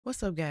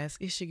What's up, guys?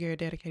 It's your girl,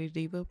 Dedicated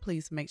Diva.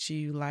 Please make sure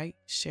you like,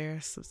 share,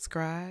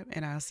 subscribe,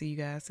 and I'll see you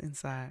guys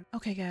inside.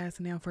 Okay,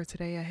 guys, now for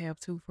today, I have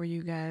two for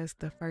you guys.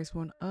 The first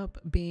one up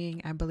being,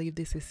 I believe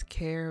this is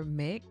Care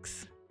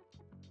Mix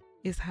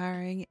is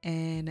hiring,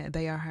 and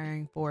they are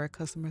hiring for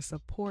customer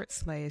support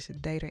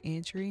 / data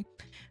entry.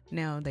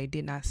 Now, they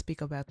did not speak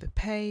about the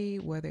pay,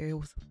 whether it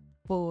was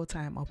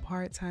full-time or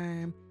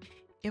part-time,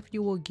 if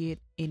you will get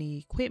any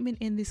equipment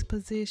in this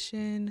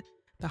position,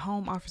 the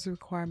home office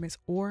requirements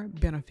or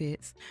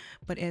benefits.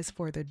 But as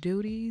for the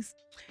duties,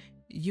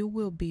 you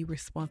will be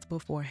responsible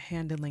for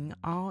handling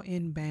all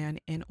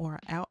inbound and or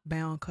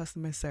outbound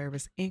customer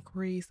service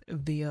inquiries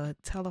via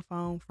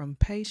telephone from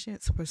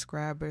patients,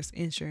 prescribers,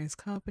 insurance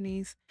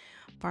companies,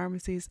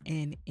 pharmacies,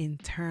 and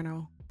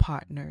internal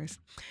partners.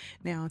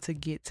 Now, to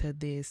get to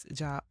this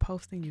job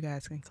posting, you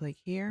guys can click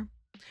here.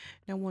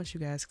 Now, once you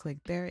guys click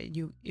there,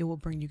 it will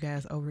bring you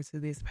guys over to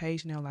this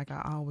page. Now, like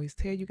I always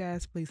tell you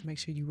guys, please make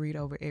sure you read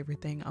over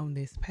everything on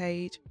this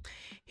page.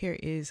 Here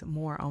is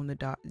more on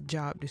the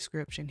job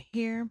description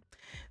here,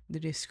 the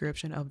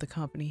description of the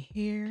company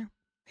here.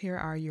 Here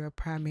are your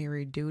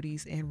primary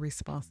duties and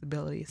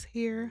responsibilities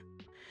here.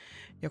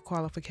 Your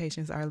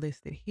qualifications are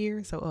listed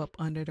here. So up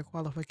under the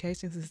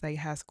qualifications is a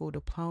high school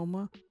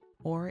diploma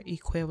or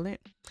equivalent,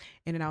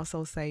 and it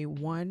also say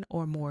 1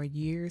 or more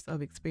years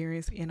of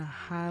experience in a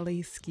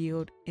highly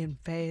skilled and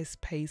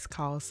fast-paced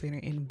call center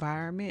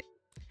environment.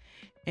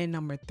 And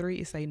number 3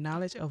 is a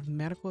knowledge of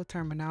medical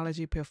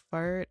terminology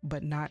preferred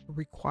but not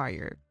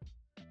required.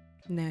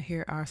 Now,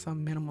 here are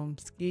some minimum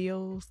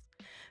skills,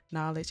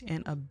 knowledge,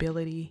 and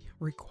ability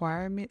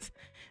requirements.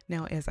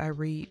 Now, as I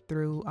read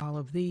through all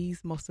of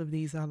these, most of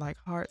these are like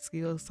hard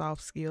skills,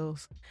 soft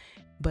skills,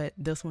 but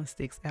this one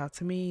sticks out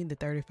to me, the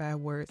 35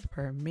 words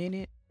per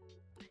minute.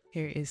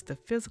 Here is the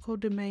physical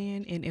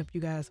demand, and if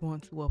you guys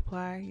want to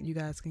apply, you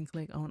guys can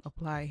click on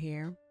apply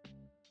here.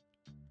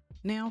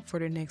 Now for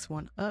the next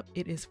one up,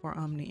 it is for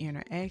Omni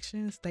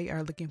Interactions. They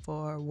are looking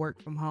for a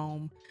work from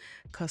home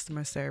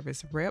customer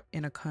service rep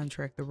in a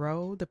contractor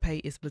role. The pay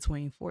is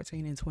between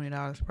 $14 and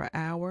 $20 per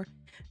hour.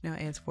 Now,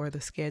 as for the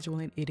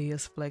scheduling, it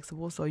is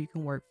flexible, so you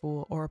can work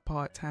full or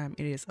part-time.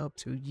 It is up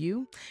to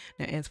you.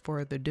 Now, as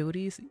for the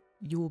duties,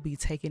 you will be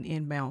taking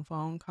inbound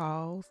phone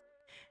calls,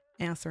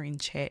 answering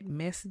chat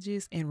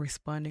messages, and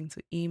responding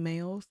to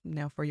emails.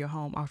 Now, for your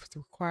home office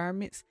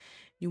requirements,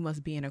 you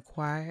must be in a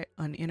quiet,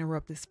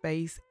 uninterrupted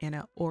space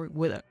and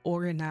with an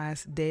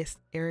organized desk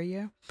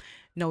area.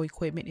 No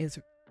equipment is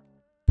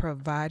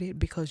provided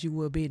because you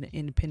will be an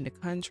independent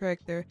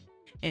contractor,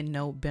 and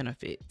no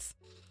benefits.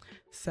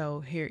 So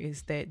here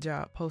is that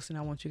job posting.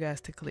 I want you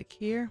guys to click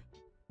here.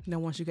 Now,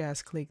 once you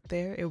guys click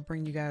there, it will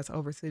bring you guys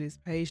over to this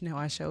page. Now,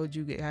 I showed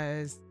you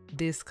guys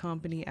this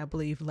company, I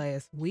believe,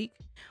 last week,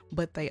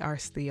 but they are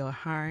still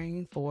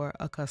hiring for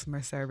a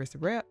customer service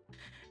rep.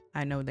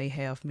 I know they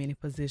have many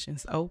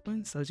positions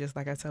open. So just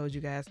like I told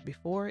you guys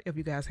before, if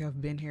you guys have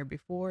been here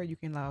before, you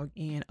can log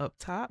in up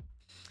top.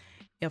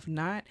 If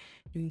not,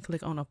 you can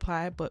click on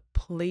apply, but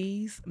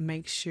please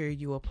make sure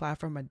you apply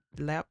from a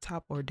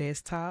laptop or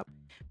desktop.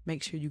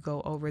 Make sure you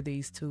go over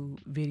these two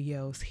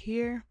videos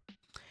here.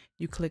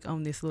 You click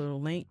on this little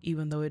link.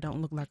 Even though it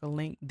don't look like a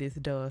link, this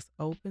does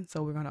open.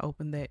 So we're going to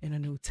open that in a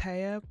new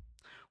tab.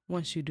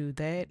 Once you do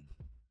that,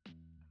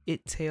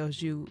 it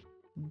tells you,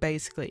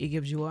 basically it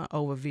gives you an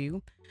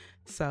overview.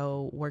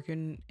 So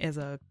working as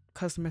a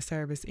customer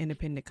service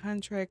independent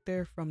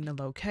contractor, from the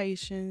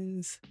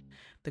locations,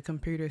 the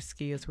computer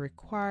skills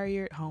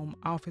required, home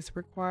office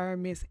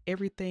requirements,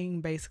 everything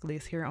basically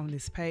is here on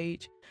this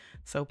page.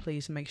 So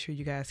please make sure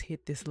you guys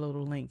hit this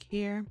little link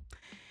here,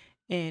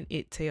 and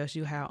it tells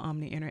you how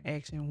Omni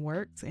Interaction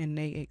works, and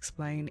they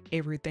explain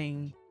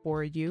everything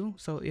for you.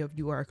 So if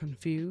you are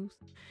confused,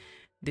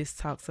 this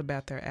talks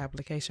about their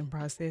application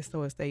process.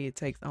 So it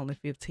takes only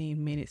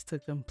 15 minutes to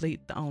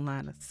complete the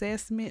online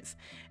assessments,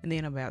 and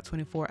then about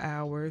 24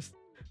 hours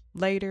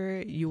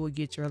later, you will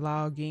get your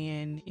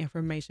login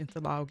information to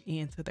log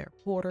into their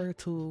portal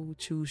to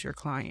choose your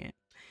client.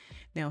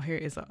 Now, here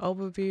is an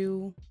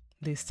overview.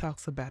 This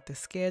talks about the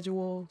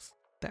schedules,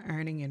 the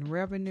earning and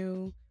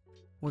revenue,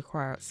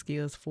 required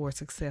skills for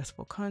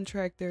successful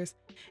contractors,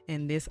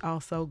 and this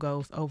also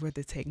goes over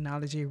the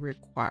technology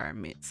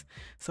requirements.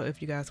 So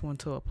if you guys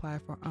want to apply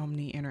for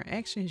Omni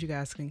Interactions, you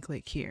guys can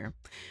click here.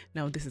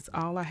 Now, this is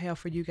all I have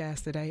for you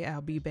guys today. I'll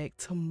be back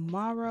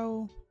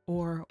tomorrow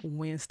or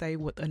Wednesday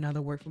with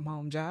another work from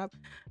home job.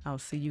 I'll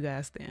see you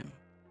guys then.